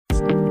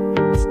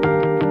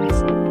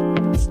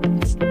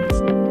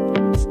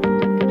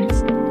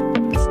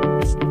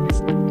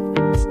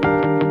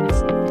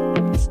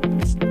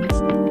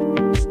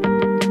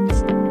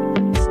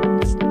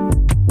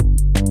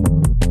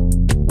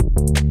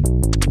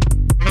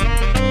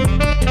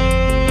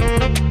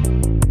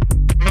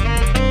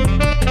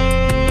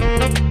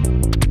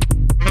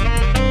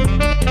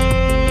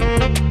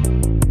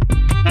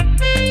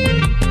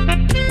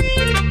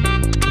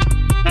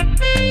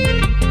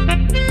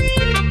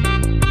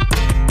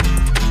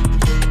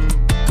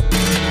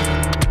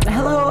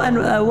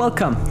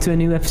Welcome to a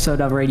new episode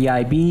of Radio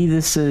IB.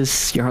 This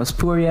is your host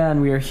Puria,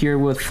 and we are here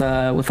with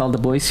all the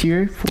boys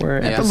here for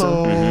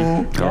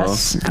episode. Hello.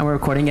 Yes, and we're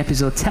recording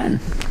episode 10.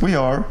 We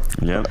are.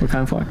 Yeah. We're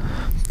coming for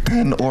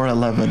 10 or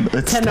 11.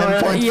 It's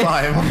 10.5.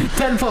 Yeah,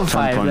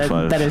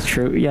 10.5. That is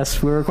true.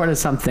 Yes, we recorded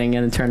something,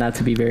 and it turned out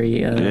to be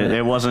very.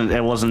 It wasn't.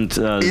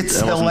 It's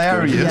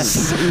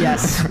hilarious.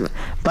 Yes.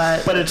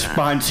 But it's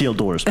behind sealed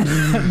doors.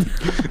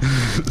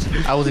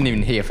 I wasn't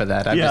even here for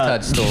that. I just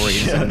heard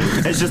stories. Yeah.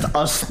 It's just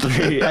us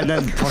three, and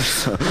then Nicole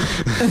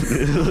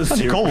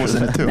was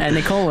in it too. And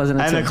Nicole was in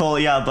it too. And Nicole,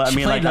 yeah, but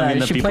she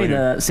played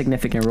a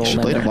significant role. She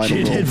played a vital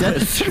role.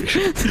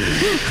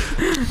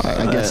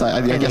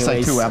 I guess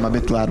I too am a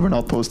bit glad we're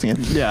not posting it.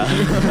 Yeah.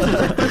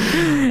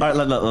 All right,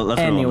 let's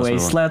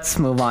Anyways, let's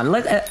move on.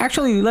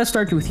 Let's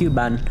start with you,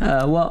 Ben.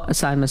 What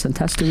assignments and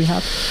tests do we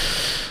have?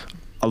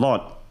 A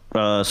lot.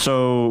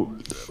 So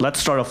let's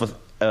start off with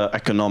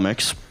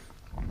economics.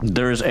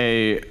 There is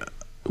a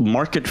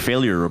market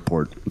failure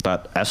report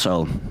that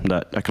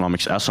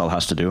Economics SL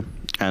has to do.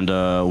 And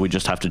we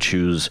just have to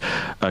choose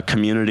a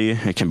community.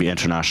 It can be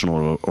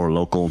international or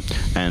local,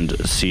 and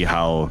see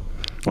how,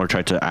 or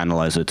try to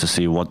analyze it to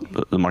see what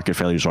the market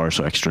failures are,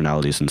 so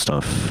externalities and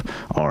stuff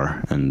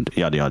are, and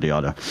yada, yada,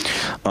 yada.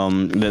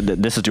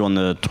 This is due on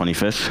the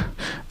 25th,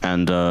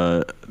 and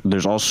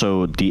there's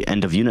also the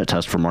end of unit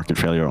test for market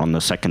failure on the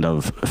 2nd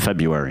of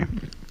February.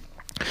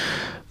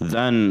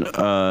 Then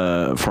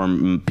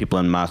for people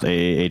in Math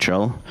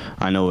AAHL,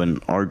 I know in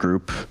our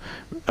group,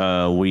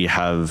 we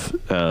have,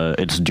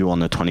 it's due on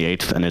the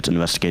 28th, and it's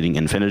investigating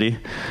infinity.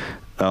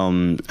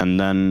 And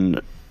then,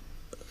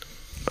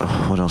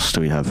 what else do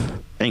we have?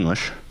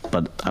 English.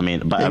 But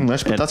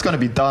English, but that's going to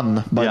be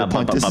done by the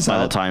point this is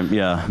out.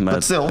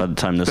 But still, by the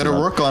time this better is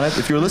work on it.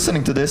 If you're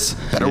listening to this,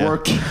 better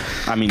work.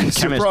 I mean,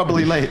 you're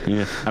probably late.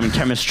 Yeah. I mean,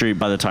 chemistry,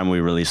 by the time we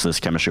release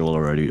this, chemistry will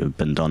already have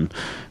been done,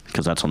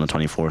 because that's on the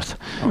 24th.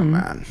 Oh,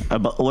 man.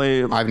 But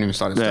wait, I haven't even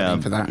started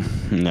studying for that.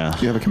 Yeah.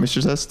 Do you have a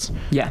chemistry test?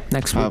 Yeah,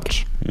 next week.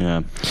 Ouch.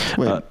 Yeah.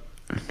 Wait.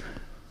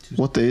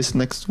 What day is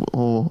next?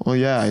 Oh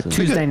yeah.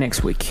 Tuesday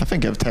next week. I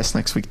think I have tests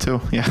next week too.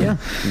 Yeah.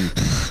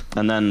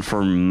 And then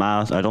for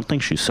math, I don't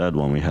think she said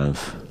when we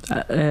have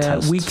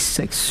week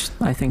 6,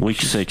 I think. Week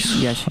 6.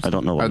 Yeah, I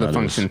don't know what the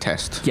function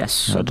test. Yes,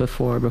 so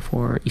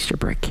before Easter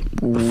break.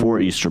 Before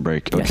Easter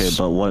break. Okay, Yes.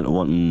 but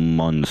what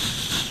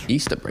month?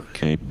 Easter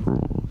break.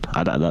 April.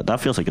 That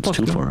feels like it's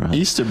too far.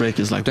 Easter break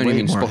is like Don't you way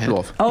mean more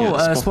sportlov? Oh,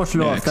 Yeah,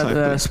 sportlov. yeah, exactly.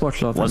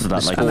 Sportlov. Was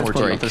that like Sport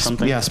 14 break or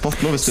something? Yeah,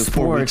 sportlov is still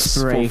 4 weeks.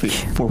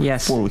 Sports break.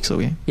 Yes. 4 weeks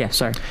away. Yeah,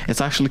 sorry. It's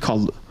actually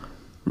called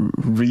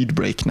read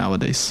break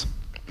nowadays.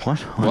 What?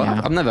 What?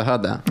 Yeah. I've never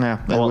heard that. Yeah,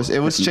 it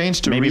was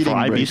changed to maybe reading for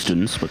IB break.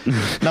 students, but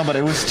No, but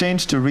it was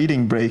changed to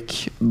reading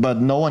break, but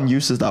no one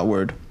uses that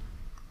word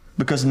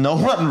because no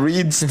one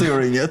reads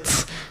during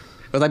it.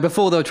 But like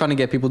before, they were trying to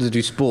get people to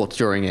do sport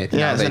during it.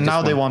 Yeah, and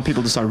now they want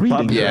people to start reading.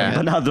 but, during but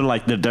it. now they're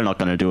not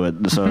going to do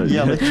it. So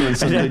Yeah, literally.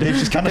 So they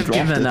just kind of dropped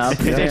given it. up.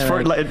 It's Yeah,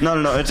 for, like-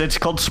 no. It's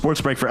called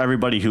sports break for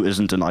everybody who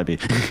isn't an IB,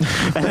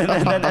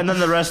 and then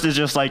the rest is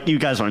just like, you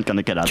guys aren't going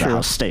to get out of the True.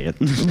 house. Stay it.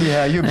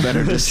 Yeah, you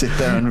better just sit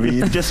there and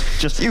read.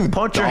 just You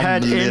put your dumb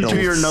head into little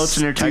your notes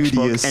in your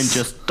textbook studious. and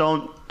just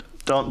don't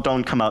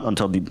come out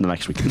until the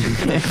next week.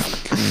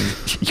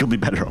 You'll be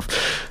better off.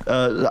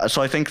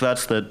 So I think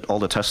that's all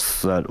the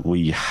tests that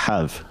we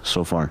have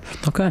so far.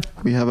 Okay.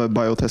 We have a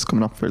bio test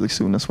coming up fairly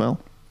soon as well.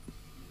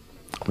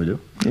 We do.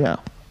 Yeah.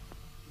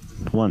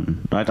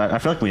 One. I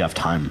feel like we have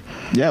time.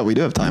 Yeah, we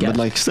do have time, Yeah. but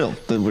like still,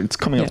 it's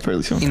coming up Yeah.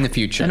 fairly soon. in the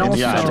future. And also-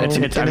 Yeah,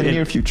 in the I mean,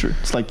 near future.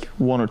 It's like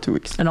 1 or 2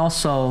 weeks. And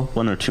also,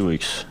 1 or 2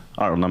 weeks.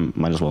 I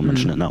might as well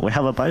mention it now. We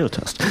have a bio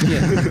test.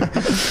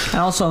 and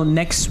also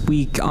next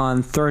week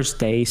on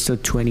Thursday, so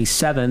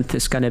 27th,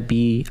 is going to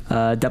be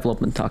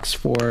development talks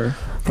for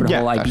the Yeah,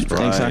 whole IB. that's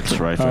right. Exactly.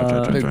 Right.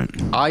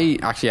 I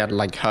actually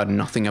had heard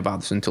nothing about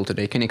this until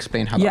today. Can you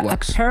explain how Yeah, that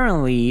works?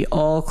 apparently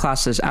all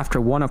classes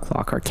after 1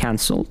 o'clock are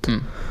cancelled,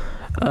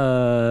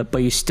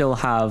 but you still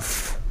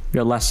have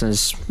your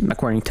lessons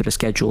according to the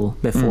schedule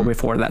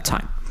before that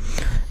time,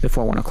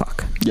 before 1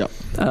 o'clock. Yeah.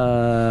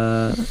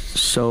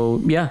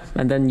 So yeah,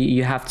 and then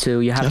you have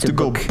to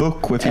go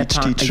book with a each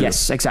time. teacher.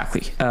 Yes,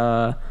 exactly.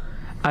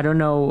 I don't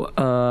know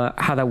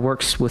how that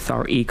works with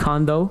our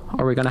econ though.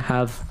 Are we gonna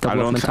have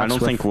development I don't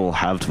talks think we'll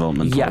have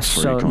development Yes, talks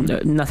for so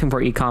econ. nothing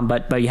for econ,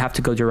 but you have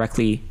to go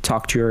directly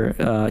talk to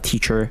your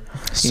teacher.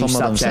 in Some each of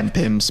them subject. send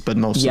PIMs, but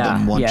most of Yeah,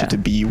 them want yeah. you to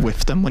be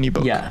with them when you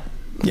book. Yeah.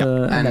 Yeah.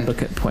 And And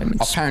book Are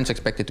appointments. parents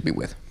expected to be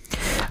with?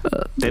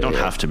 They don't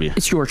have to be.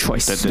 It's your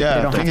choice. They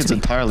Yeah, don't I think have it's to be.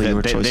 entirely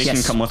your choice. They can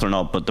Yes. come with or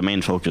not, but the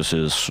main focus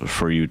is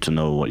for you to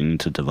know what you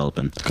need to develop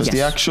in. Because the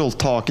Yes. actual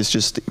talk is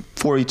just,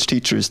 for each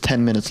teacher, is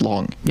 10 minutes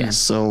long. Yeah.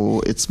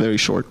 So it's very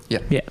short. Yeah.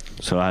 Yeah.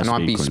 So it has And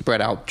to I'd be be spread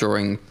out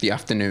during the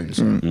afternoons.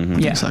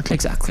 Yeah. Exactly.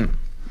 Exactly.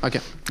 Okay.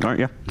 All right,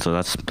 yeah. So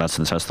that's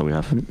the test that we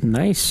have.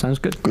 Nice. Sounds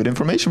good. Good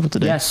information for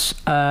today. Yes.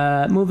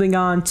 Moving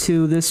on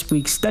to this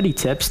week's study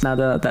tips. Now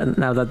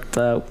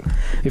that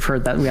we've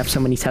heard that we have so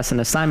many tests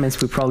and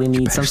assignments, we probably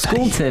need some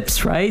school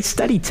tips, right?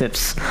 Study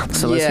tips.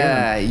 So let's hear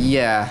them.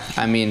 Yeah.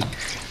 I mean,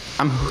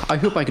 I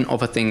hope I can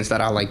offer things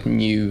that are like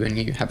new and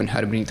you haven't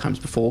heard of many times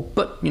before.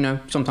 But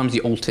sometimes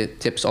the old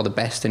tips are the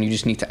best, and you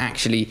just need to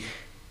actually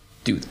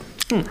do them.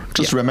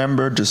 Just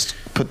remember, just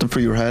put them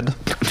through your head.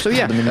 So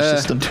yeah, the mini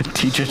system.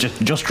 Teachers,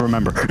 just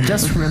remember.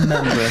 Just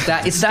remember.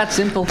 It's that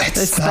simple.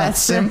 It's that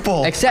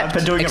simple. Except I've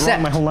been doing it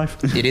wrong my whole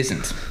life. It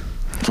isn't.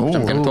 Which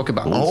I'm going to talk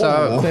about.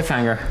 So,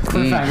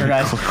 Cliffhanger,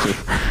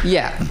 guys.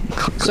 yeah.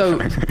 So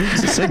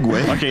It's a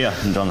segue. Okay, yeah,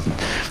 Jonathan.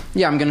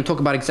 yeah, I'm going to talk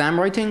about exam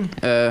writing.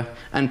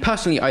 And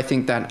personally, I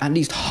think that at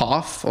least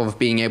half of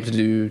being able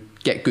to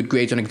get good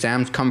grades on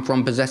exams come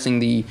from possessing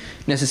the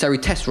necessary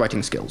test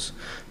writing skills.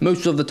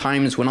 Most of the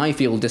times when I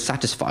feel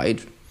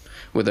dissatisfied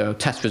with a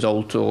test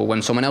result, or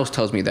when someone else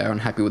tells me they're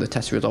unhappy with a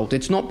test result,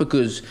 it's not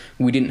because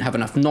we didn't have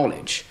enough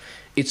knowledge.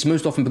 It's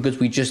most often because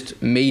we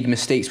just made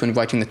mistakes when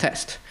writing the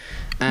test.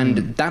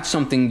 And that's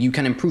something you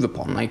can improve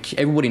upon. Like,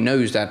 everybody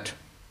knows that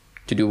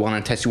to do one on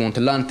a test, you want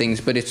to learn things,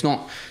 but it's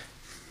not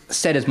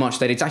said as much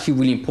that it's actually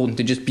really important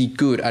to just be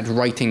good at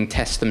writing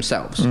tests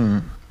themselves.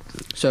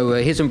 So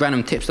here's some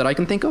random tips that I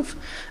can think of,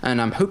 and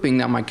I'm hoping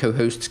that my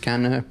co-hosts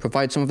can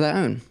provide some of their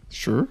own.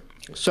 Sure.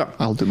 So,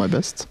 I'll do my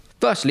best.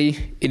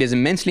 firstly, it is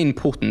immensely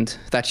important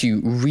that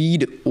you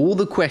read all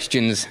the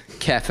questions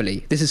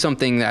carefully. This is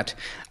something that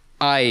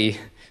I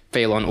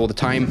fail on all the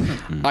time.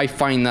 I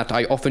find that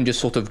I often just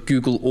sort of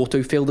Google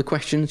autofill the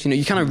questions.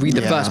 You kind of read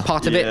the first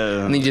part of it,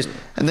 and then you just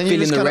And then fill you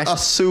just in the kind of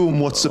rest. assume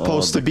what's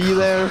supposed to be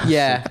there.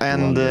 Yeah.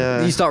 And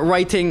You start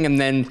writing, and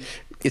then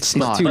it's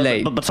not. too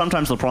late. But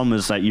sometimes the problem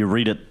is that you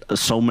read it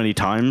so many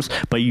times,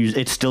 but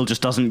it still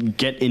just doesn't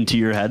get into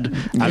your head.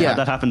 I've Yeah. had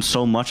that happen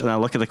so much, and I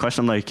look at the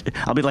question,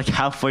 I'll be like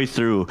halfway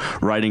through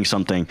writing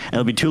something, and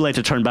it'll be too late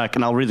to turn back,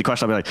 and I'll read the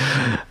question, I'll be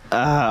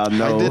like,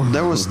 no.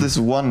 there was this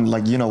one,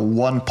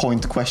 1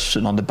 point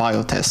question on the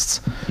bio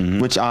tests,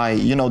 which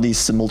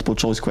these multiple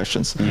choice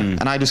questions.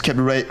 And I just kept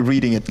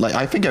reading it.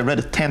 I think I read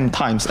it 10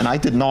 times, and I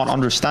did not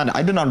understand it.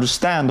 I didn't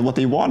understand what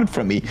they wanted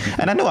from me.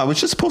 And I know I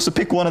was just supposed to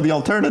pick one of the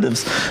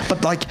alternatives,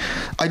 but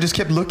I just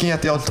kept looking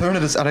at the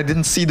alternatives, and I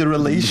didn't see the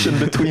relation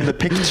between the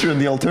picture and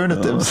the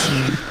alternatives.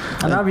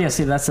 And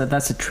obviously, that's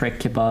a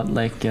trick about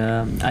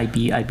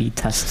IB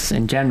tests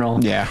in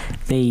general. Yeah.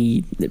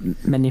 They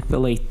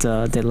manipulate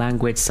the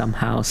language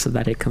somehow so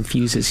that it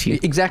confuses you.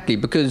 Exactly,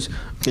 because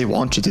They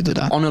want you to do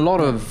that. on a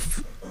lot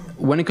of,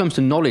 when it comes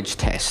to knowledge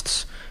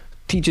tests,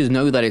 teachers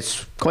know that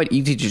it's quite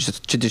easy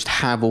to just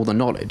have all the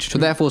knowledge. So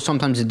therefore,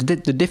 sometimes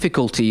the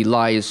difficulty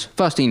lies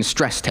firstly in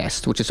stress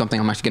tests, which is something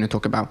I'm actually going to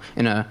talk about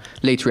in a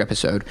later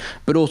episode,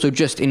 but also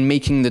just in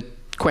making the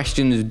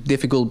questions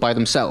difficult by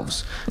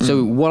themselves.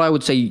 So what I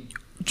would say,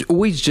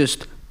 always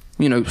just,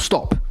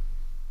 stop.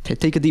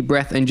 Take a deep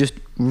breath and just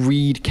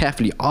read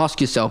carefully.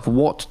 Ask yourself,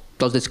 what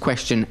does this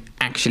question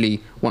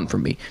actually want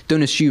from me?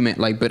 Don't assume it,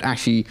 but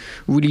actually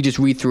really just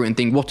read through it and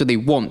think, what do they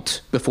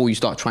want before you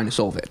start trying to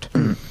solve it?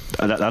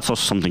 That's also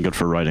something good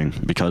for writing,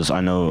 because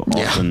I know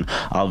often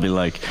I'll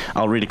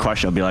read a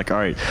question, I'll be like, all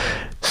right,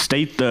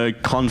 state the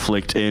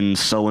conflict in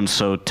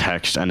so-and-so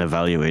text and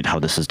evaluate how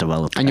this is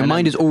developed. And your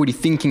mind is already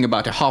thinking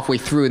about it halfway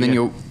through, and then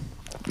you're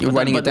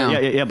writing it down.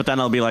 Yeah, but then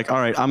I'll be like, all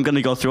right, I'm going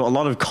to go through a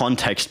lot of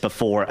context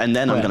before, and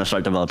then I'm going to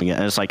start developing it.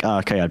 And it's like,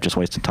 okay, I've just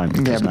wasted time.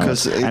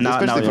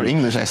 Especially for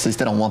English essays,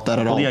 they don't want that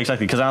at all. Yeah,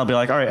 exactly. Because I'll be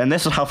like, all right, and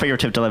this is how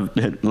figurative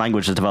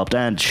language is developed,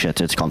 and shit,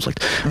 it's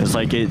conflict. It's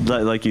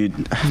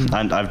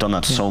and I've done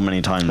that so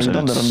many times. Have you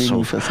done that on the so,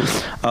 English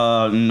essays?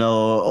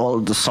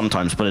 No,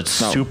 sometimes, but it's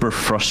super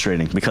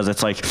frustrating, because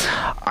it's like,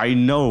 I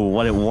know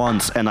what it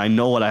wants, and I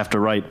know what I have to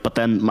write, but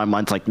then my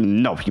mind's like,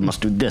 no, you must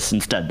do this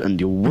instead,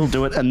 and you will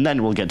do it, and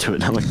then we'll get to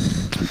it. I'm like,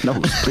 no,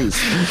 please.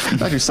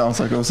 That actually sounds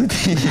like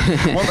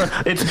OCD.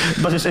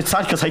 Well, it's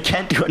sad because I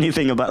can't do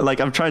anything about.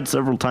 I've tried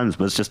several times,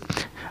 but it's just.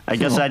 I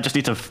guess I just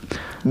need to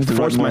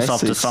force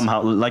myself to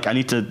somehow. I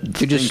need to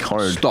think just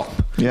hard. Stop.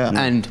 Yeah.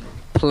 And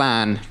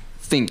plan.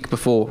 Think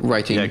before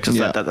writing. Yeah, because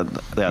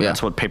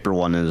that's what paper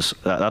one is.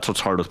 That's what's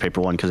hard with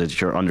paper one,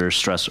 because you're under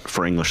stress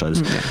for English.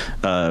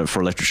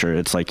 For literature,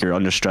 it's like you're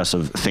under stress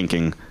of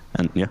thinking,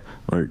 and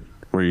or.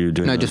 Were you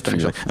doing? No, just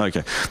finish off.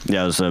 Okay.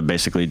 Yeah, it was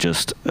basically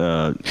just.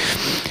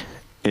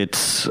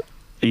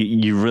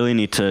 You really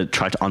need to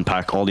try to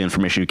unpack all the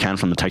information you can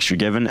from the text you're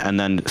given, and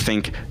then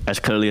think as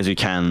clearly as you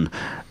can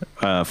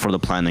for the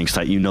planning, so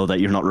that you know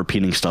that you're not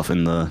repeating stuff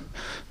in the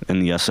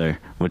essay,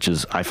 which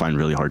is I find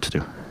really hard to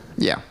do.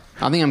 Yeah,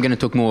 I think I'm going to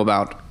talk more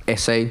about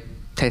essay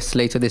tests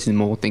later. This is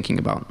more thinking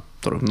about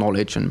sort of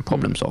knowledge and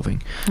problem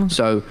solving.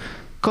 So.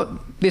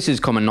 This is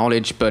common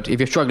knowledge, but if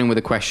you're struggling with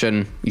a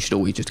question, you should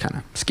always just kind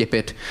of skip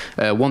it.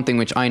 One thing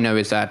which I know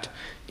is that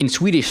in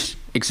Swedish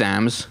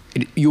exams,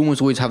 you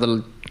almost always have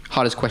the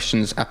hardest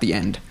questions at the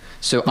end.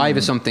 So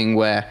either something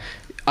where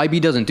IB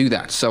doesn't do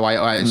that. So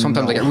I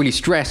sometimes I get really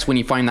stressed when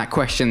you find that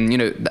question,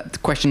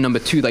 that question number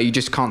 2 that you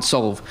just can't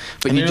solve.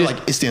 But and you're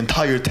like, is the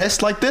entire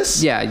test like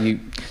this? Yeah.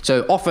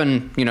 So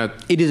often,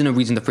 it isn't a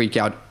reason to freak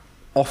out.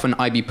 Often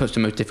IB puts the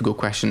most difficult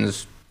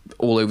questions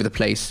all over the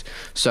place.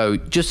 So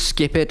just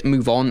skip it,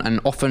 move on,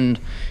 and often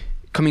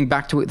coming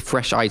back to it with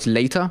fresh eyes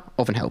later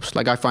often helps.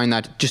 I find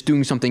that just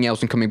doing something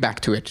else and coming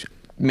back to it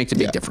makes a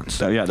big difference.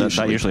 Yeah,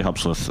 that usually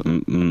helps with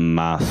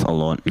math a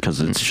lot,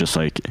 because it's just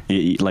like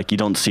you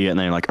don't see it, and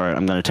then you're like, all right,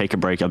 I'm going to take a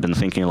break. I've been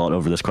thinking a lot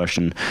over this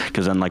question,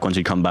 because then like once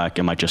you come back,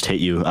 it might just hit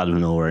you out of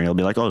nowhere, and you'll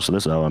be like, oh, so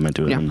this is how I meant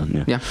to do it. Yeah. And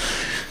then, yeah.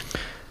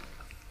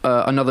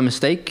 Another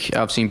mistake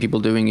I've seen people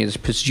doing is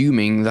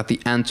presuming that the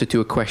answer to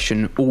a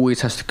question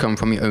always has to come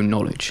from your own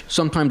knowledge.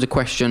 Sometimes a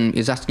question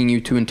is asking you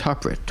to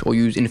interpret or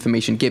use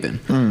information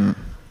given.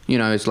 You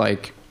know, it's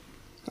like,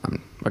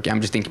 okay,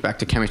 I'm just thinking back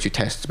to chemistry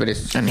tests, but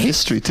it's... And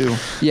history too.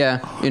 Yeah,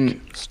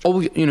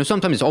 you know,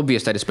 sometimes it's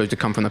obvious that it's supposed to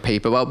come from the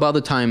paper, but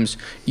other times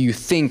you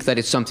think that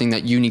it's something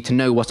that you need to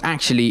know, what's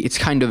actually, it's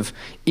kind of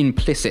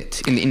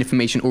implicit in the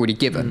information already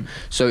given.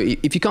 So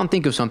if you can't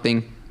think of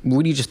something,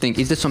 really just think,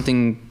 is this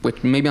something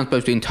which maybe I'm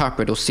supposed to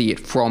interpret or see it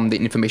from the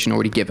information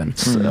already given?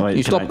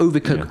 You stop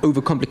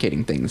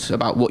overcomplicating things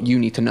about what you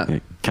need to know.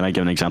 Can I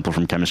give an example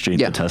from chemistry?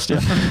 The test? Yeah.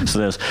 So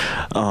there's,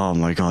 oh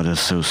my God, it's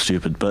so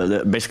stupid.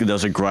 But basically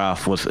there's a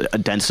graph with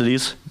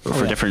densities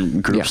for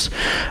different groups.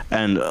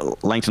 And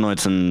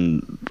lengthanoids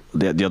and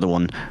the other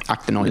one.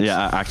 Actinoids.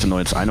 Yeah,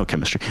 actinoids. I know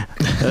chemistry.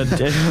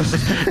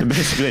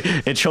 Basically,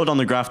 it showed on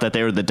the graph that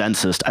they were the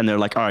densest. And they're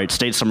like, all right,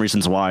 state some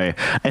reasons why.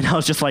 And I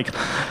was just like...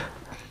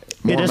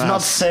 It is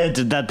not said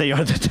that they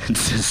are the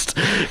densest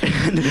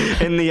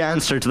in the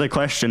answer to the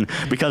question,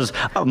 because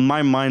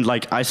my mind,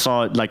 like, I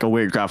saw like a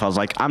weird graph. I was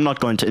like, I'm not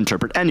going to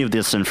interpret any of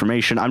this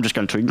information. I'm just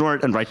going to ignore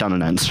it and write down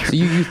an answer. So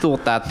you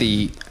thought that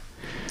the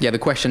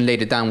question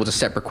later down was a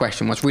separate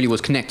question, which really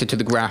was connected to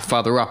the graph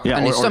farther up. Yeah,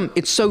 and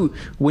it's so,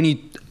 when you,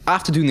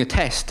 after doing the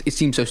test, it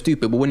seems so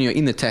stupid, but when you're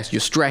in the test, you're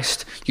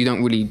stressed. You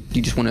don't really,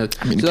 you just want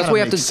to... I mean, so it kind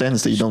of makes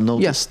sense that you don't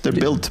notice. They're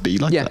built to be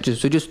like that. Yeah,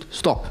 so just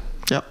stop.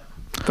 Yeah.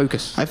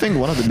 Focus. I think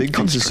one of the big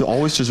things is to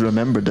always just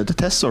remember that the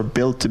tests are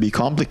built to be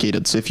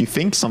complicated. So if you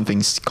think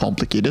something's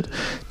complicated,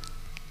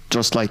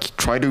 just like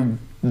try to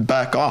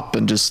back up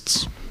and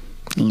just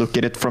look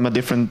at it from a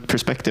different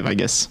perspective, I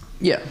guess.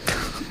 Yeah.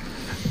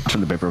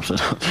 Turn the paper upside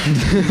down.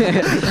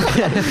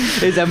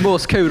 Is there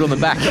Morse code on the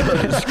back?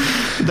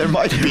 There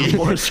might be.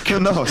 Morse code.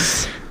 Who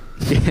knows?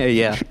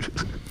 Yeah.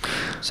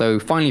 So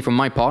finally, from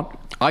my part,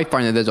 I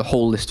find that there's a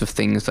whole list of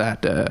things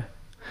that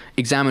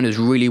examiners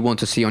really want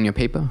to see on your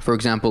paper. For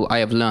example, I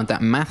have learned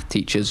that math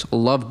teachers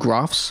love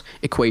graphs,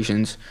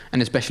 equations,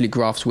 and especially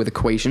graphs with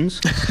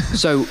equations.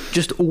 So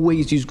just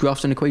always use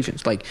graphs and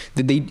equations. Like,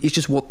 it's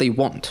just what they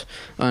want.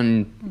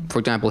 And for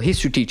example,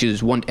 history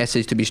teachers want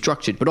essays to be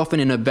structured, but often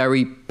in a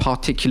very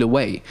particular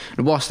way.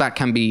 And whilst that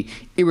can be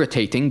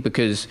irritating,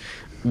 because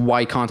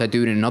why can't I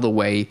do it in another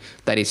way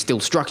that is still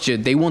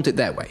structured, they want it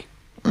their way.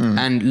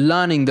 And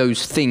learning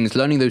those things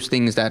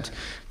that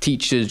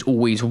teachers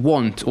always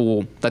want,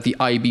 or that the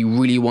IB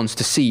really wants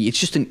to see, it's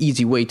just an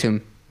easy way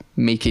to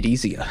make it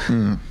easier.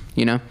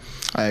 You know?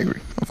 I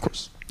agree, of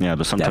course. Yeah,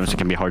 but sometimes it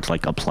can be hard to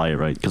like apply,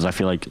 right? Because I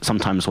feel like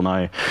sometimes when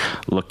I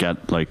look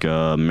at like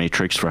a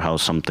matrix for how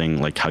something,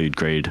 like how you'd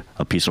grade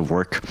a piece of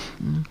work,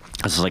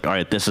 it's like, all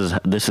right, this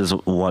is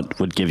what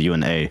would give you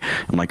an A.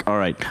 I'm like, all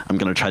right, I'm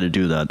gonna try to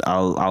do that.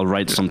 I'll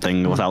write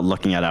something without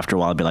looking at it after a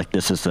while. I'll be like,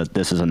 this is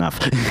an F.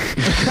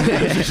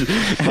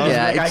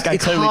 I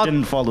clearly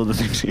didn't follow the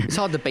things here. It's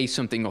hard to base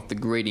something off the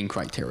grading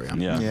criteria.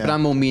 Yeah. But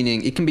I'm more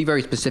meaning it can be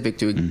very specific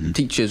to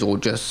teachers, or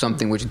just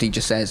something which a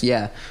teacher says,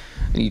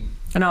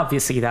 And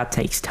obviously that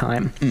takes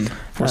time.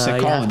 For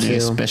psychology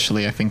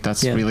especially, I think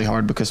that's really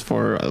hard, because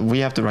we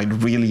have to write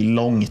really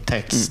long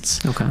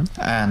texts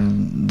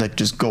and that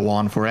just go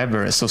on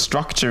forever. So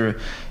structure,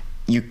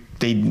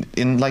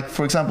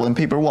 for example, in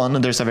paper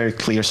 1, there's a very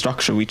clear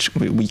structure which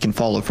we can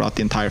follow throughout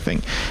the entire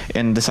thing.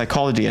 In the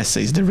psychology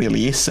essays, there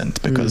really isn't,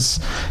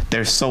 because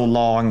they're so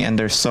long and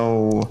they're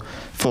so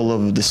full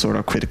of this sort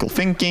of critical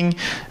thinking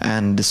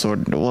and this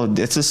sort of,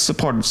 it's just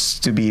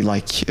supposed to be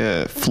like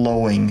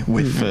flowing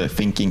with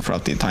thinking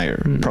throughout the entire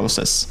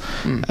process.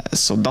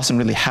 So it doesn't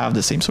really have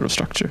the same sort of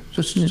structure.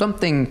 So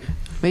something,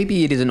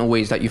 maybe it isn't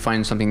always that you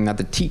find something that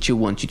the teacher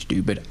wants you to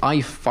do, but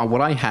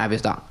what I have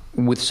is that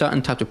with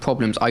certain types of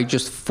problems, I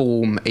just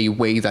form a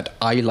way that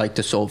I like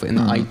to solve it, and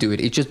I do it.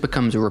 It just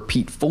becomes a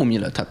repeat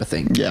formula type of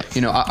thing. Yeah.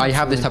 You know, I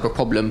have this type of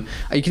problem.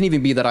 It can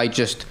even be that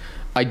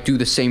I do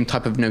the same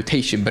type of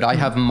notation, but I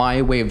have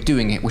my way of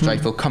doing it, which I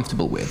feel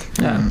comfortable with.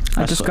 Yeah,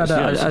 I just got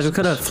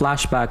a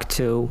flashback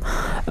to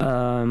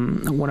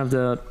one of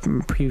the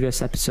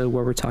previous episodes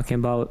where we're talking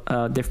about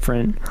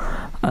different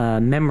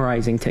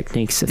memorizing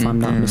techniques, if I'm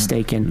not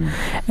mistaken,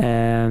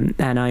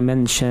 and I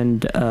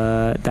mentioned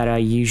that I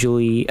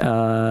usually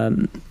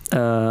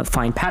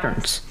find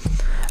patterns.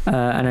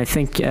 And I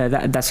think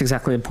that's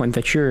exactly the point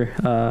that you're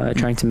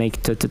trying to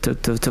make,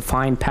 to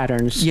find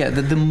patterns. Yeah,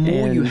 the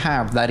more you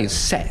have that is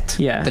set,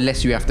 the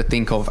less you have to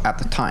think of at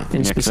the time.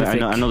 In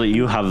specific. I know that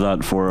you have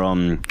that for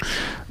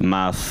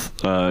math,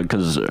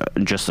 because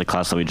just the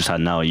class that we just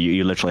had now,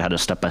 you literally had a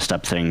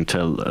step-by-step thing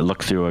to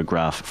look through a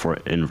graph for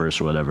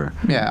inverse or whatever.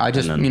 Yeah,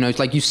 it's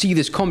like you see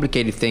this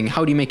complicated thing,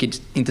 how do you make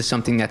it into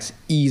something that's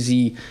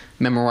easy,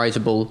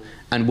 memorizable,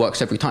 and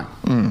works every time?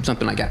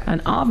 Something like that.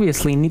 And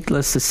obviously,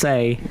 needless to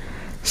say,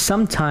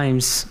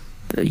 sometimes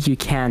you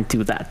can't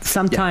do that.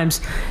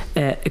 Sometimes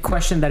a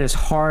question that is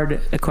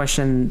hard, a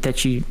question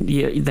that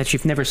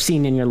you've never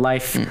seen in your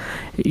life,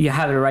 you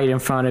have it right in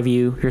front of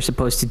you, you're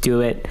supposed to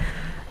do it,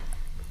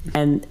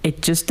 and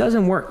it just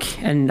doesn't work.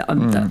 And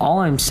all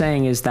I'm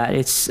saying is that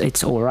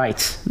it's all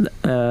right,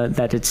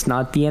 that it's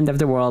not the end of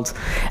the world.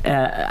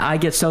 I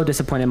get so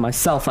disappointed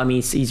myself. I mean,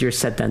 it's easier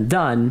said than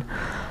done,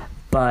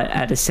 but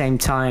at the same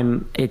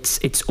time, it's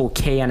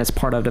okay, and it's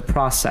part of the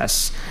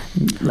process.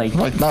 Like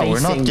now, we're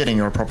not getting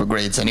your proper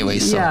grades anyway.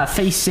 So. Yeah,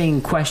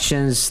 facing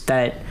questions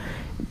that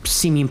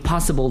seem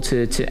impossible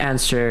to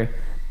answer,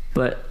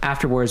 but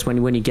afterwards,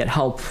 when you get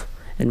help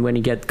and when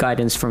you get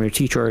guidance from your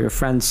teacher or your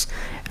friends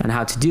on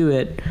how to do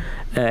it,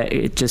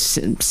 it just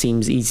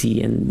seems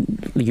easy,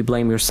 and you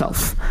blame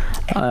yourself.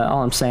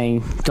 All I'm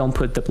saying, don't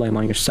put the blame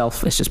on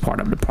yourself. It's just part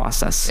of the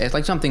process. It's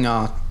like something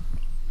our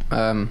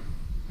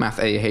Math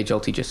AHL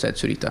teacher said,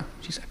 Sarita.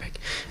 She's epic.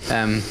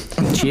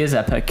 She is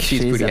epic. She's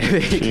pretty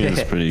epic. She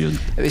is pretty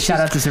good. Shout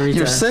out to Sarita.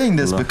 You're saying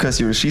this because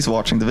she's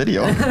watching the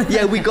video.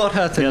 Yeah, we got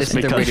her to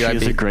listen to because Radio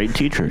she's IB. a great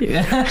teacher.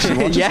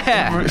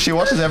 She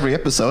watches every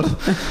episode.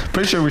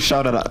 Pretty sure we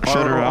shout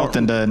her out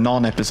in the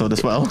non-episode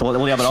as well.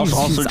 Well, yeah, but she's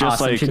also just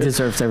awesome. like She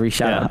deserves every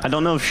shout out. I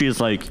don't know if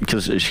she's like,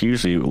 because she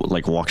usually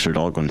like walks her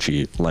dog when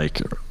she like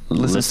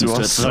listens to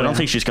us, it. So I don't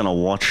think she's gonna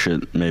watch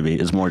it. Maybe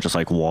it's more just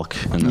like walk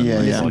and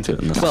then listen to it.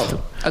 And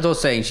Well, as I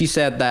was saying, she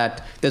said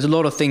that there's a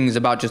lot of things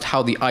about just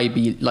how the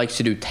IB likes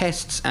to do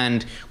tests,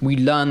 and we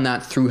learn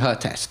that through her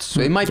tests. So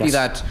it might be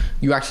that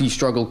you actually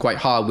struggle quite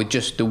hard with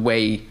just the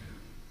way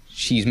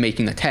she's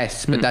making the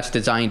tests, but that's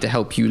designed to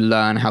help you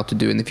learn how to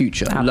do in the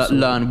future.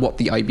 Learn what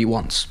the IB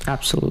wants.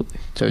 Absolutely.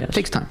 So it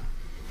takes time.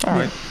 All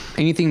right.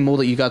 Anything more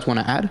that you guys want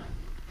to add?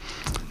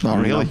 Not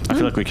really. I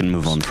feel like we can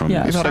move on from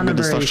Yeah, We've had a good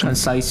very discussion.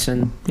 concise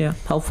and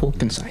helpful.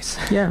 Concise.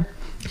 Yeah.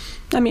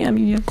 I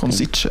mean, yeah.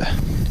 Concice.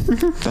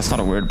 That's not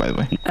a word, by the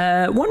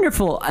way.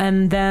 Wonderful.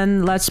 And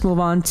then let's move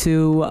on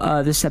to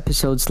this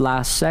episode's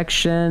last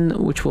section,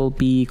 which will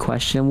be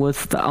question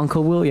with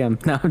Uncle William.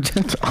 No,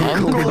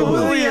 Uncle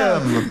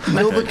William.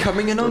 You're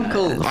becoming an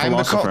uncle.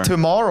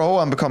 Tomorrow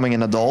I'm becoming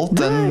an adult,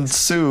 and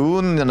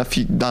soon in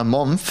a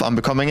month I'm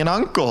becoming an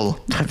uncle.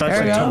 That's There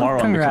like you go.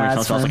 tomorrow I'm becoming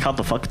Congrats, something. I was man. like, how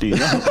the fuck do you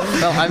know?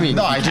 Well, I mean,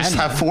 No, I just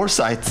have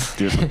foresight.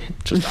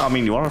 I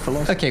mean, you are a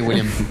philosopher. Okay,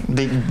 William,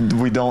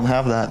 We don't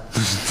have that.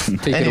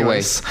 take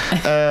Anyways,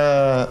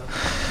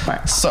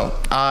 so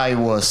I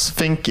was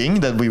thinking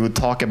that we would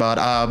talk about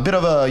a bit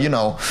of a,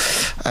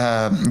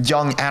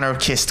 young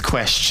anarchist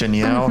question,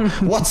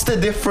 What's the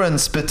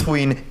difference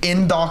between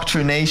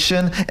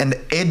indoctrination and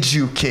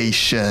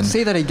education? it away.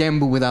 Say that again,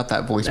 but without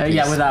that voice, please.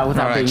 without All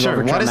right, being sure.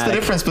 over What is the dramatic.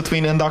 difference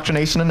between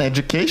indoctrination and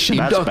education?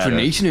 That's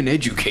Indoctrination and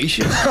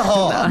education.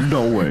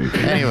 No way.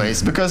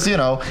 Anyways, because,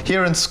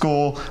 here in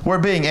school, we're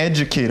being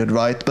educated,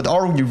 right? But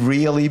are we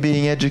really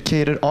being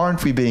educated?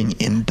 Aren't we being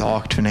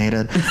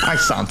indoctrinated? I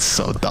sound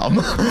so dumb.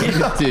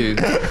 Dude.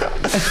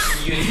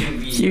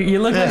 You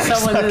look like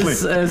someone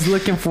exactly. is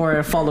looking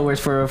for followers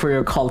for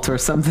your cult or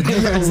something.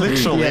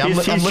 Literally. Yeah,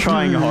 he's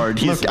trying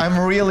hard. Look, I'm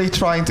really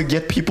trying to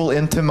get people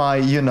into my,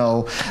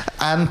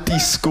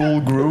 anti-school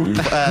group,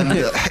 and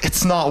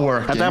it's not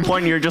working. At that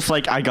point, you're just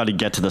like, I gotta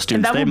get to the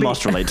students. that They would be-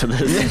 must relate to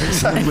this.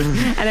 Exactly.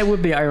 And it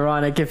would be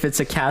ironic if it's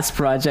a cast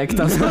project.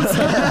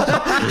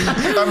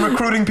 I'm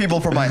recruiting people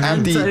for my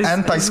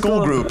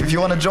anti-school group. If you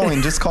want to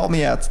join, just call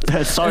me at.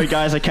 Sorry,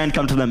 guys, I can't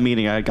come to that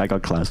meeting. I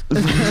got class.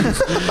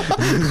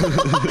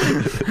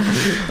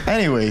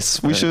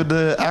 Anyways, we should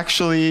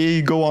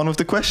actually go on with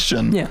the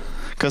question. Yeah.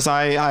 Because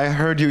I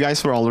heard you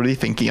guys were already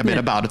thinking a bit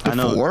about it I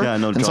know- before. yeah, I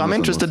know and so I'm Jonathan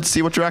interested was. to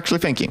see what you're actually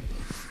thinking.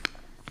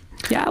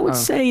 Yeah, I would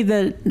say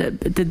that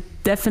the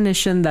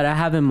definition that I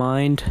have in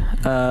mind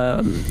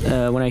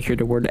when I hear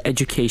the word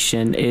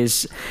education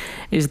is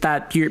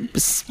that you're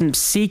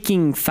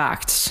seeking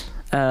facts.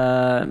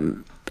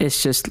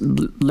 It's just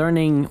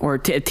learning or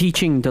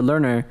teaching the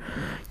learner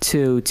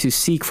to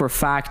seek for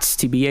facts,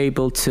 to be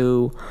able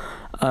to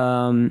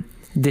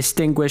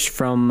distinguish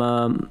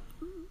from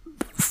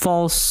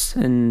false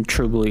and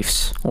true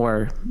beliefs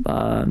or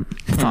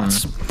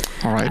thoughts.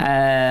 All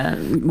right.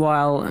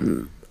 While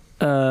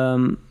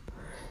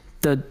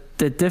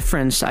the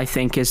difference, I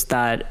think, is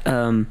that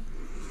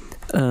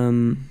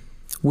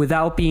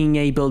without being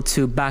able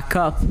to back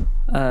up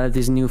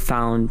these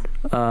newfound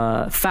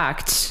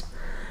facts,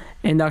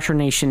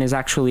 indoctrination is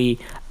actually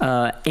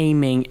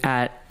aiming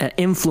at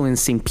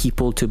influencing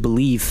people to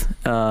believe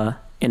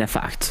in a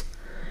fact,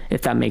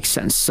 if that makes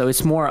sense. So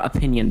it's more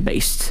opinion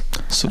based.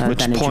 So at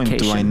which point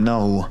do I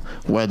know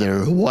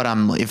whether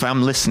if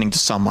I'm listening to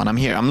someone,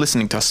 I'm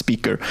listening to a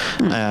speaker,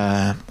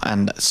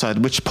 and so at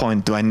which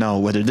point do I know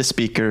whether this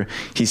speaker,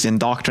 he's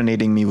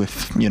indoctrinating me with,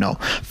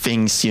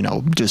 things,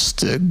 just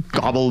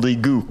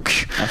gobbledygook?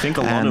 I think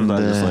a lot of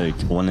that is like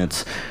when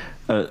it's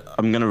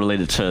I'm gonna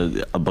relate it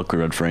to a book we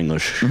read for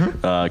English,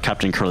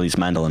 Captain Curly's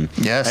Mandolin.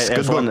 Yes, it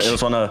good book. It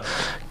was on a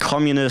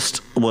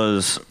communist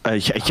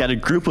he had a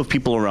group of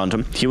people around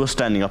him. He was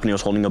standing up and he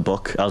was holding a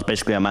book. That was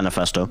basically a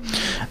manifesto,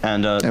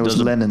 and it was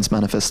Lenin's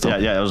manifesto.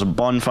 Yeah, it was a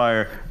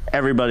bonfire.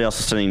 Everybody else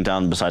is sitting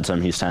down besides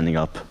him. He's standing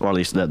up, or at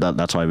least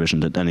that's how I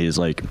visioned it. And he's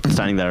like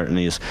standing there, and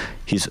he's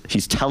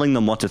telling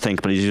them what to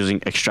think, but he's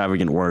using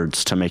extravagant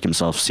words to make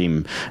himself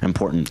seem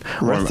important.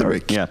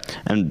 Rhetoric. Yeah,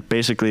 and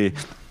basically,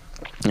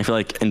 I feel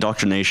like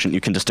indoctrination.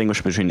 You can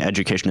distinguish between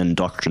education and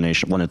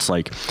indoctrination when it's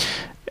like.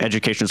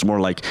 Education is more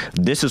like,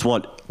 this is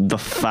what the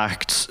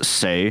facts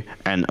say,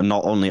 and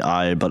not only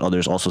I, but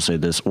others also say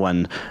this,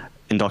 when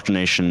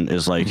indoctrination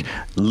is like,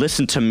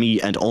 listen to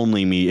me and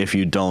only me. If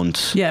you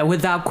don't,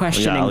 without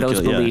questioning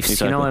those beliefs,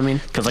 exactly. You know what I mean?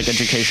 Because like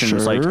education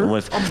is like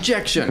with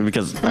objection,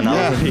 because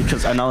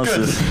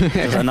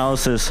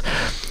analysis,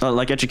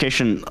 like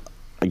education.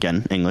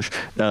 Again, English.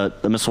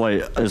 Ms.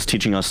 White is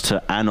teaching us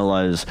to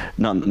analyze,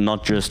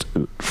 not just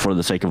for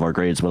the sake of our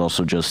grades, but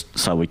also just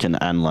so we can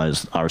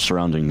analyze our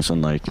surroundings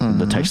and like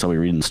the text that we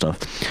read and stuff,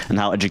 and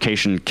how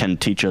education can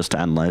teach us to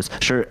analyze.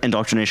 Sure,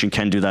 indoctrination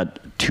can do that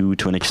to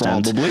an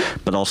extent, probably,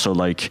 but also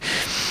like.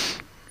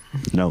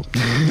 No.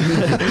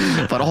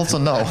 But also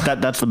no.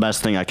 That's the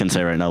best thing I can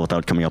say right now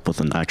without coming up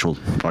with an actual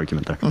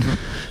argument there.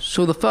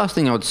 So the first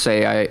thing I would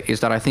say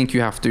is that I think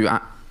you have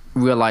to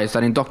realize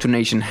that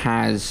indoctrination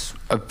has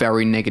a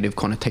very negative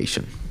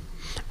connotation.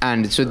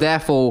 And so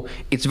therefore,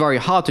 it's very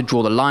hard to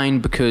draw the line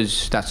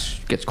because that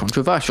gets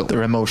controversial.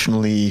 They're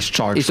emotionally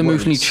charged. It's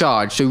emotionally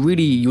charged. So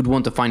really, you'd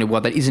want to find a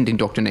word that isn't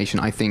indoctrination,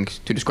 I think,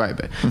 to describe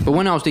it. But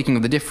when I was thinking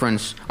of the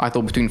difference, I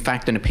thought between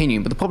fact and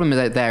opinion. But the problem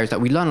is that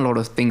we learn a lot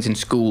of things in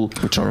school.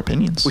 Which are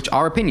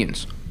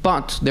opinions.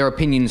 But they're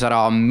opinions that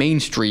are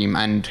mainstream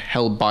and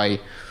held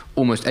by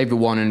almost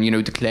everyone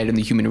and, declared in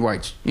the human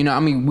rights. I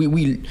mean,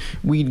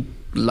 we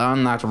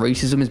learn that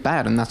racism is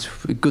bad, and that's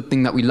a good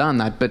thing that we learn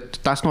that, but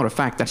that's not a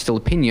fact. That's still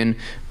opinion,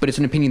 but it's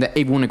an opinion that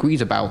everyone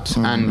agrees about,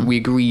 and we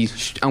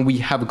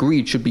have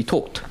agreed should be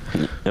taught.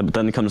 Yeah, but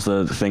then comes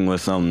the thing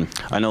with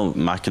I know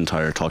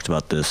McIntyre talked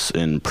about this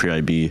in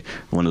pre-IB,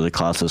 one of the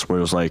classes, where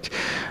it was like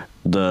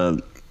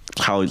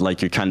how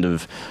you're kind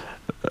of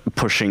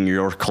pushing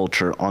your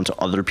culture onto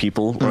other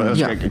people.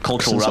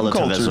 Cultural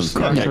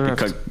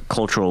relativism.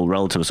 Cultural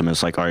relativism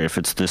is like, all right, if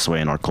it's this way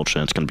in our culture,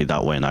 then it's going to be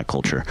that way in that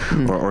culture.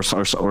 Or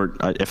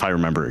if I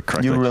remember it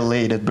correctly. You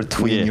relate it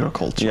between your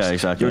cultures. Yeah,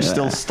 exactly. You're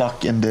still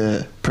stuck in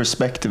the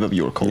perspective of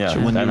your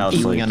culture when you're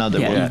viewing another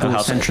one.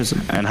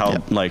 Egocentrism. And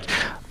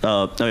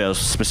how,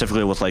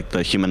 specifically with like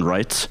the Human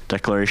Rights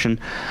Declaration,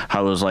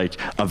 how it was like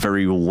a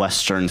very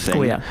Western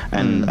thing.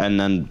 And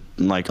then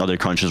like other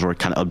countries were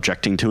kind of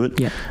objecting to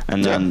it.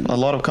 And then a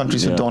lot of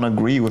countries who don't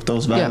agree with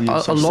those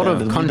values. A lot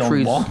of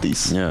countries don't want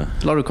these. A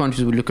lot of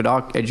countries would look at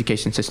our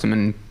education system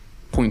and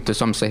point to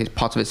some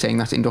parts of it saying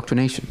that's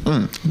indoctrination.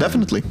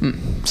 Definitely.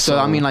 So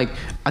I mean, like,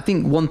 I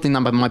think one thing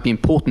that might be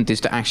important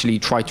is to actually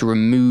try to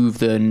remove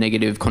the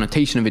negative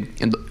connotation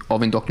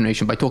of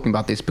indoctrination by talking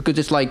about this, because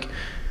it's like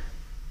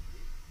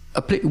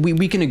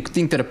we can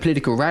think that a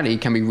political rally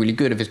can be really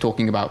good if it's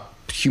talking about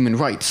human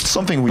rights.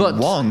 Something we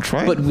want,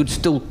 right? But would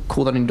still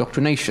call that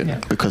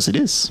indoctrination. Because it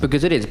is. But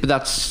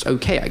that's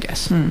okay, I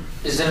guess.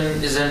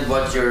 Isn't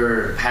what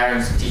your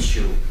parents teach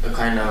you a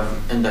kind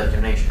of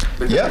indoctrination?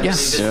 Because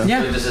this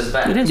is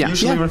bad. It is.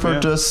 Usually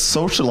referred to as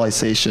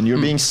socialization.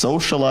 You're being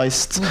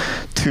socialized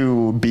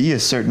to be a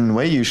certain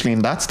way usually,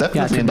 and that's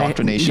definitely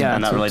indoctrination.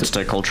 And that relates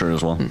to culture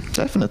as well.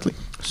 Definitely.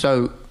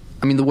 So,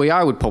 I mean, the way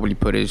I would probably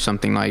put it is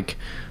something like,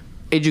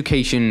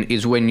 education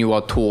is when you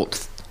are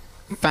taught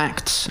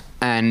facts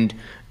and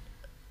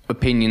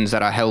opinions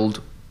that are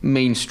held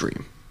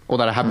mainstream or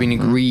that have been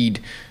agreed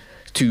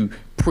to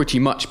pretty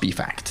much be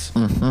facts.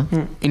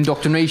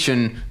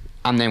 Indoctrination,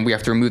 and then we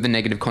have to remove the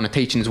negative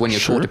connotations when you're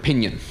taught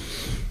opinion.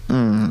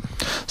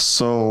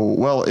 So,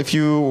 well, if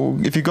you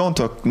go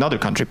into another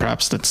country,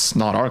 perhaps that's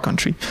not our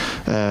country,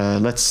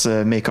 let's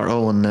make our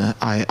own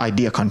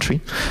idea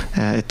country.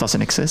 It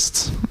doesn't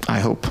exist, I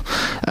hope.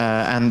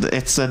 And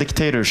it's a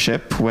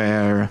dictatorship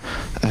where,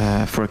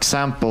 for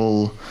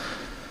example,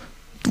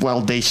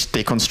 well, they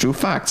construe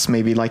facts,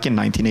 maybe like in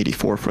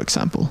 1984, for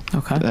example.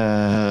 Okay.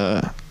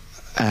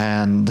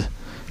 And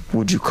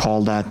would you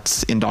call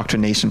that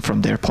indoctrination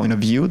from their point of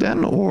view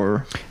then,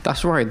 or?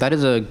 That's right. That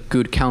is a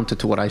good counter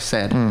to what I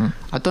said.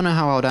 I don't know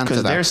how I would answer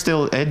that. Because they're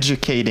still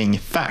educating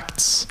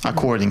facts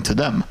according to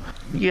them.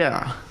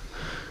 Yeah.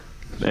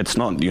 It's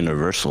not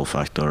universal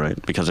fact though,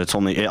 right? Because it's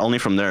only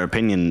from their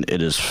opinion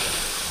it is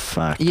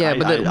fact. Yeah,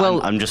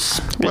 I'm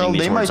just spitting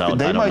these words out.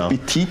 They might be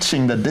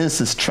teaching that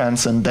this is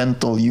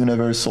transcendental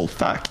universal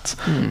fact,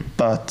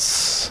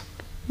 but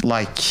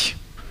like,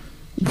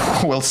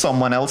 will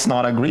someone else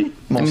not agree?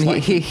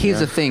 Here's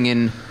the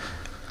thing,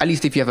 at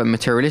least if you have a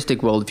materialistic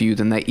worldview,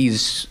 then there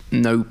is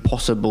no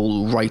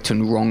possible right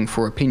and wrong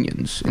for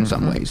opinions in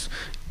some ways.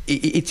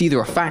 It's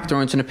either a fact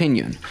or it's an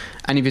opinion.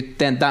 And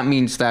then that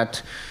means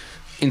that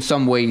in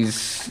some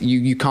ways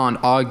you can't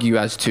argue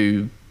as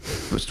to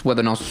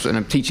whether or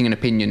not teaching an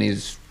opinion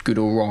is good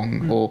or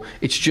wrong, or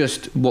it's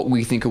just what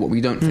we think or what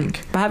we don't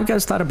think. But have you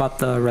guys thought about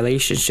the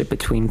relationship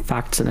between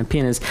facts and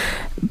opinions?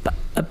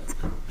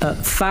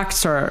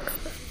 Facts are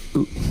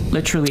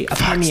literally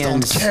opinions.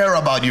 Facts don't care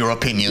about your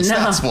opinions. No.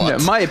 That's what.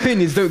 No, my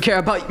opinions don't care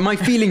about my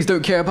feelings.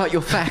 Don't care about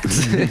your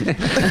facts.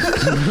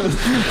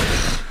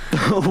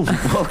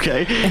 Oh,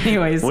 okay.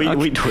 Anyways,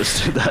 we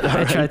twisted that.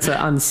 I tried to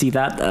unsee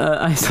that.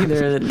 I see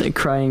the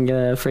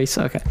crying face.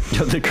 Okay.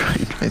 The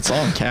crying. It's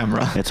on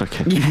camera. It's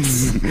okay.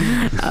 Yes.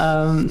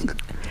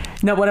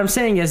 No, what I'm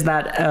saying is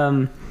that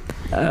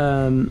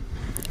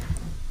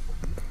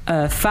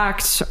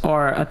facts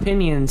are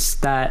opinions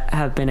that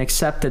have been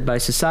accepted by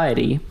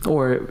society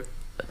or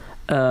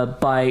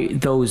by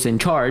those in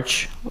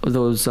charge,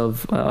 those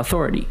of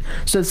authority.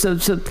 So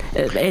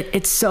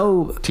it's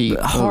so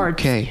hard.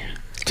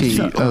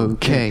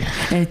 T-O-K.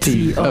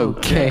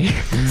 T-O-K.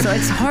 So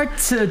it's hard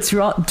to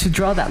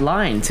draw that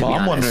line, to be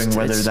honest. I'm wondering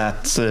whether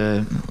that's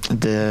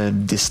the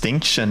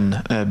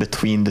distinction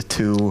between the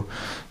two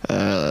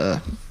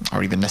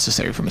are even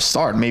necessary from the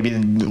start. Maybe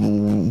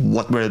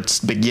what we're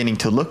beginning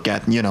to look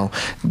at,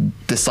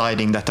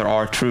 deciding that there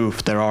are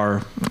truth, there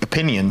are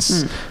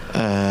opinions,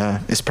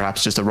 is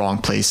perhaps just a wrong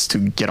place to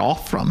get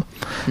off from.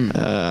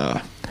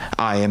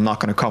 I am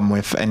not going to come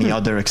with any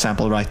other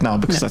example right now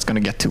because that's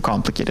going to get too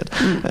complicated.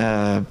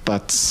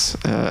 But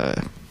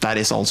that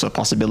is also a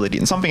possibility,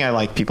 and something I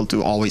like people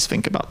to always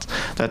think about.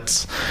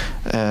 That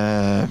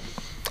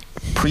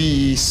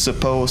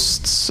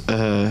presupposed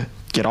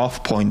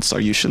get-off points are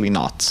usually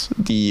not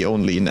the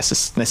only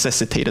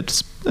necessitated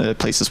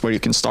places where you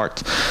can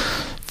start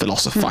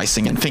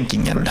philosophizing and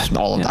thinking and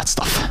all of that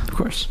stuff. Of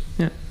course,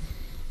 yeah.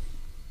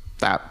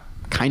 That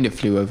kind of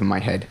flew over my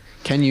head.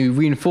 Can you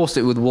reinforce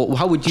it with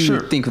how would you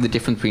think of the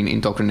difference between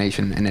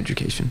indoctrination and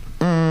education?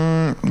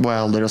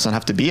 Well, there doesn't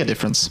have to be a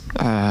difference.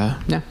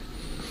 Yeah.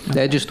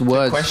 They're just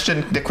words.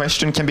 The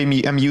question can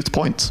be a mute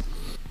point.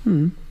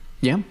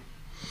 Yeah.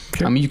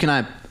 Sure. I mean, you can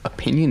have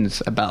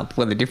opinions about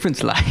where the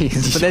difference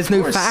lies, but there's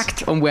no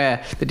fact on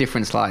where the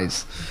difference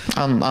lies.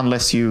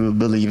 Unless you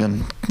believe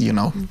in,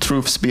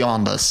 truths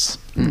beyond us,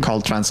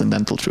 called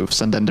transcendental truths,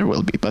 and then there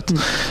will be. But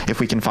if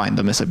we can find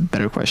them is a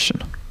better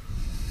question.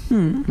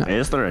 No.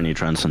 Is there any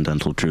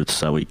transcendental truths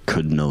that we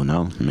could know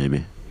now,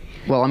 maybe?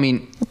 Well, I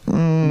mean,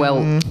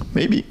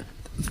 maybe.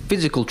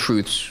 Physical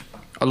truths,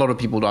 a lot of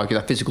people would argue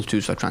that physical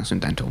truths are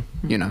transcendental,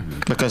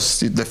 Because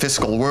the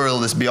physical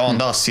world is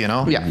beyond us,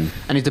 Yeah,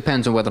 and it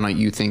depends on whether or not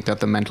you think that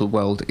the mental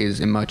world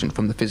is emergent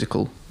from the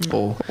physical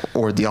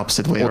or the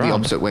opposite way around. Or the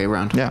opposite way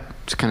around. Yeah.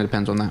 It kind of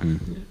depends on that.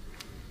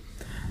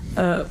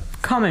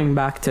 Coming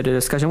back to the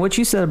discussion, what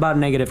you said about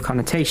negative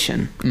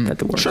connotation that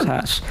the word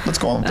has. Let's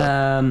go on with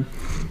that.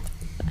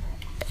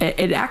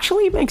 It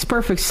actually makes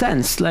perfect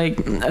sense,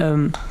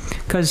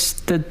 because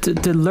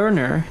the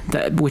learner,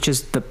 which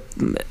is the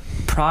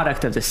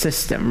product of the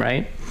system,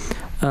 right?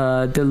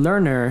 The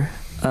learner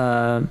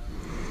that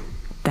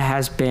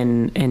has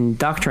been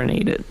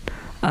indoctrinated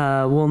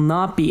will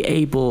not be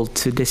able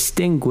to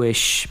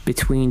distinguish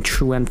between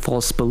true and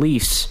false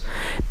beliefs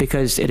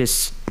because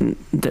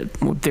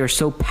they're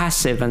so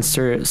passive and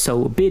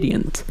so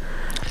obedient.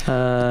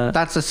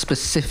 That's a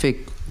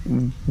specific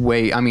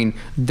way. I mean,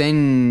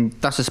 then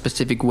that's a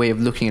specific way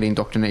of looking at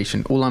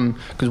indoctrination.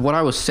 Because what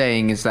I was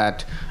saying is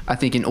that I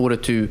think in order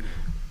to,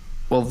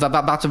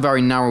 that's a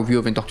very narrow view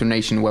of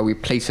indoctrination where we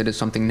place it as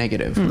something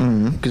negative.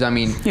 Because I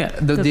mean,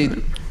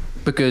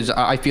 because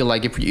I feel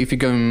like if you're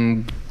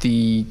going,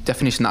 the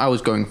definition that I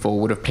was going for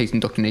would have placed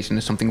indoctrination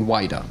as something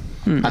wider,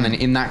 and then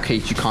in that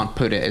case you can't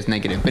put it as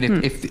negative. But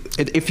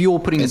if you're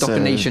putting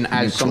indoctrination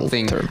as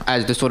something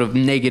as the sort of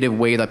negative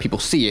way that people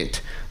see it,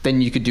 then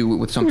you could do it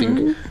with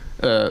something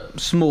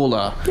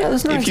smaller. Yeah,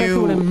 that's not exactly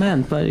what I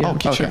meant, but yeah.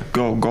 Okay, sure.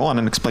 Go on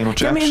and explain what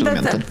you actually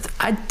meant.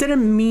 I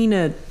didn't mean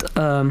it.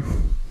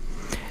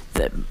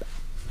 That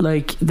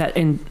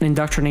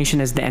indoctrination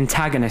is the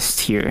antagonist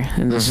here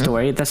in the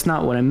story. That's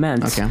not what I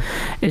meant. Okay.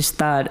 It's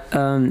that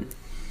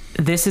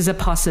this is a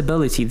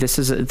possibility.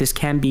 This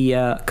can be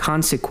a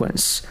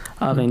consequence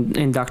of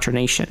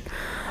indoctrination.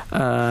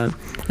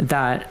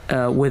 That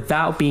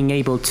without being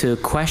able to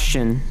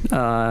question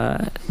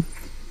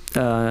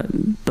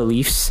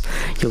beliefs,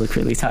 you look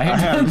really tired.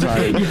 I am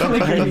tired.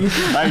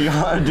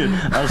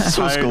 I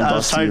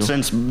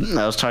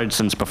was tired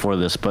since before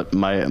this, but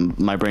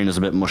my brain is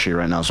a bit mushy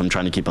right now, so I'm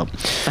trying to keep up.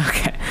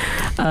 Okay.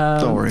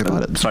 Don't worry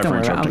about it. Sorry for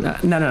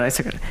interrupting. No, it's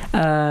okay.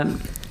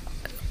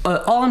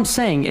 All I'm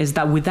saying is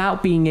that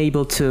without being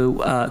able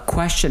to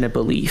question a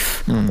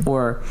belief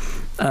or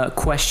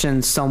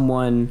question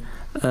someone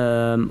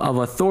of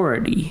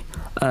authority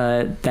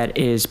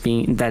who's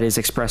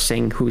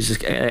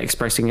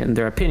expressing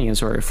their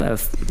opinions or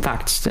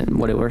facts and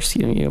whatever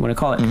you want to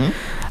call it.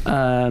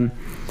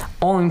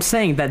 All I'm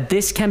saying that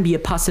this can be a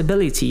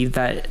possibility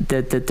that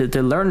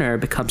the learner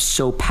becomes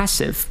so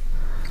passive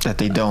That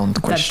they don't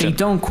question. That they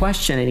don't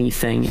question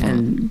anything,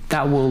 and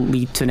that will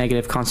lead to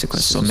negative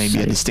consequences. So maybe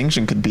a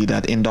distinction could be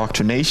that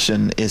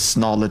indoctrination is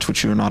knowledge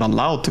which you're not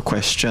allowed to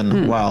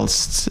question,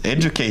 whilst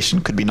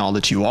education could be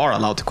knowledge you are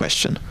allowed to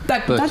question.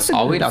 But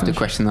are we allowed to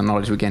question the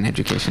knowledge we get in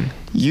education?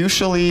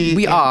 Usually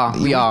we are.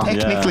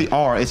 Technically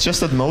are. It's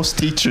just that most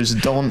teachers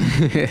don't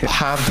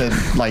have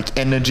the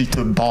energy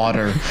to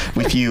bother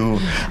with you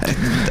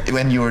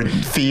when your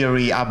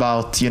theory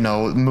about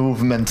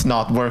movement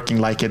not working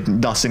like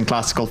it does in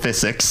classical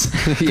physics.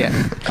 Yeah,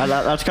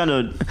 that's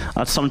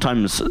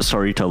sometimes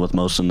Sarita with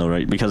Mohsen though,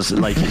 right? Because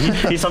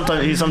he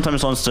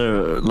sometimes wants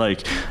to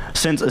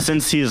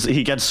since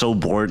he gets so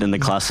bored in the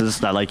classes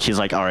that he's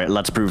like, all right,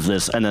 let's prove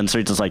this, and then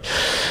Sarita's like,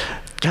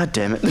 God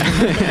damn it.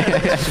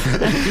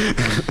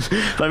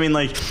 But I mean,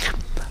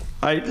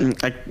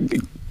 I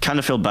kind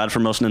of feel bad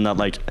for Mohsen in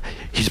that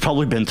he's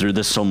probably been through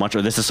this so much,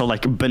 or this is so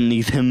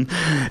beneath him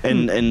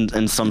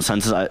in some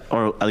senses,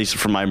 or at least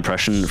from my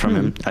impression from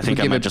him. I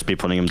think I might just be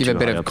putting him. Give a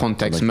bit of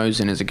context.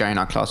 Mohsen is a guy in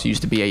our class who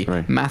used to be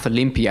a math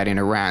Olympiad in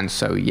Iran.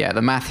 So yeah,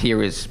 the math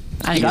here is.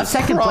 And he got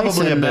second place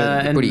in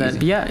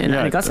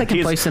he got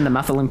second place in the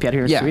math Olympiad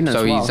here in Sweden as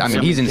well. So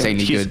he's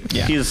insanely good.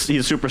 Yeah.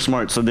 He's super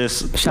smart. So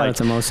this shout out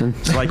to Mohsen.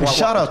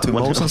 Shout out to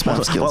Mohsen's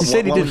math skills. He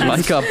said he didn't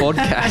like our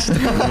podcast.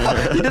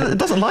 He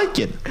doesn't like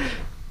it.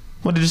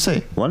 What did you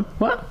say? What?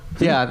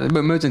 Yeah,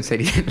 but Mohsen said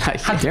he didn't like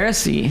it. How dare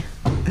he?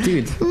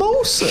 Dude.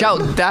 Mohsen.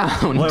 Shout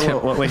down.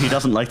 Wait, he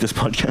doesn't like this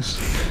podcast?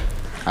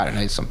 I don't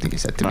know, it's something he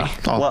said to me.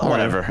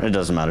 Whatever, it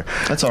doesn't matter.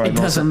 That's all right,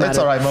 Mohsen. It's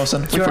all right,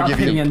 Mohsen. Your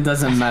opinion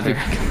doesn't matter,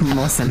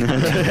 Mohsen.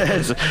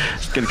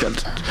 It's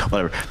good.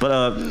 Whatever.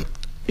 But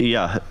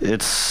yeah,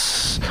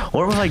 it's.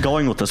 Where was I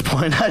going with this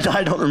point?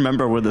 I don't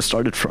remember where this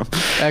started from.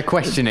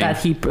 Questioning. That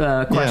he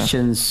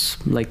questions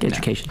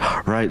education.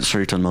 Right,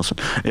 Sarita and Mohsen.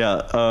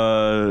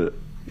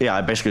 Yeah,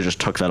 I basically just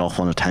took that off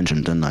on a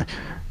tangent, didn't I?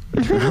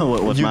 You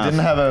didn't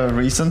have a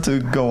reason to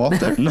go up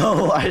there?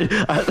 No, I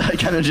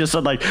kind of just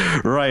said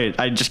right.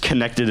 I just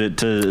connected it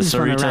to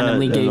Sarita.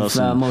 Randomly gave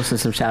Mohsen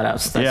some shout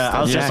outs.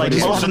 I was just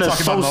Mohsen is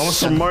so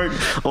smart.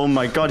 Oh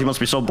my god, he must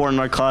be so bored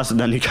in our class. And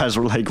then you guys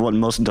were like, what,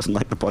 Mohsen doesn't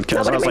like the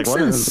podcast. No, I was like, what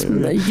is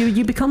this?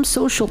 You become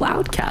social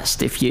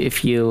outcast if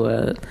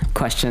you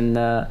question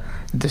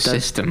the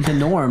system, the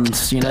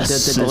norms, the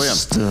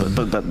system.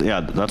 But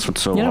that's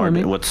what's so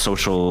hard with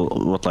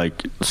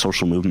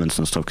social movements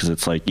and stuff, because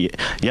it's you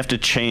have to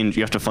change.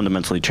 You have to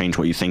fundamentally change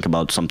what you think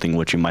about something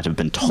which you might have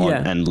been taught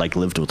and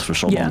lived with for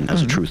so long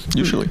as a truth.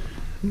 Usually,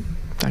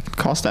 that could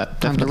cause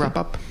that. Time to wrap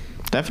up.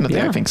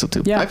 Definitely, I think so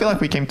too. I feel like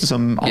we came to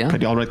some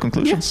pretty all right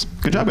conclusions.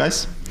 Good job,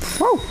 guys.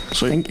 Wow.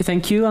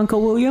 Thank you,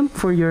 Uncle William,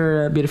 for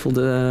your beautiful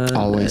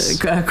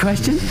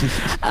question.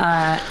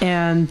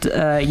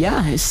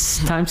 It's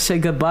time to say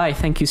goodbye.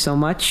 Thank you so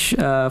much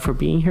for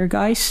being here,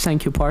 guys.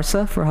 Thank you,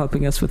 Parsa, for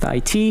helping us with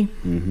IT.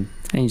 Mm-hmm.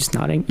 And just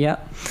nodding. Yeah.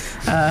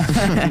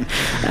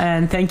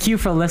 And thank you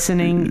for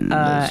listening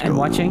and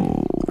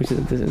watching.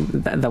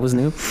 That was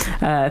new.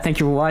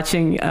 Thank you for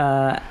watching.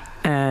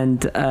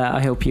 And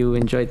I hope you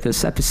enjoyed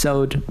this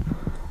episode.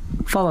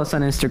 Follow us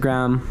on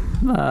Instagram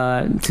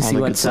to see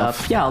what's up.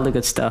 Yeah, all the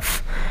good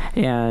stuff.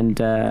 And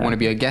want to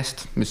be a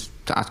guest? Just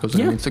ask us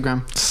on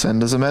Instagram.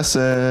 Send us a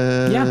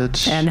message. Yeah,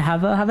 and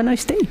have a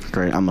nice day.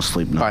 Great. I'm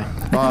asleep now. Bye.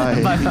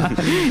 Bye.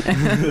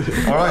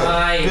 All right.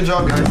 Bye. Good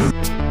job,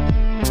 guys.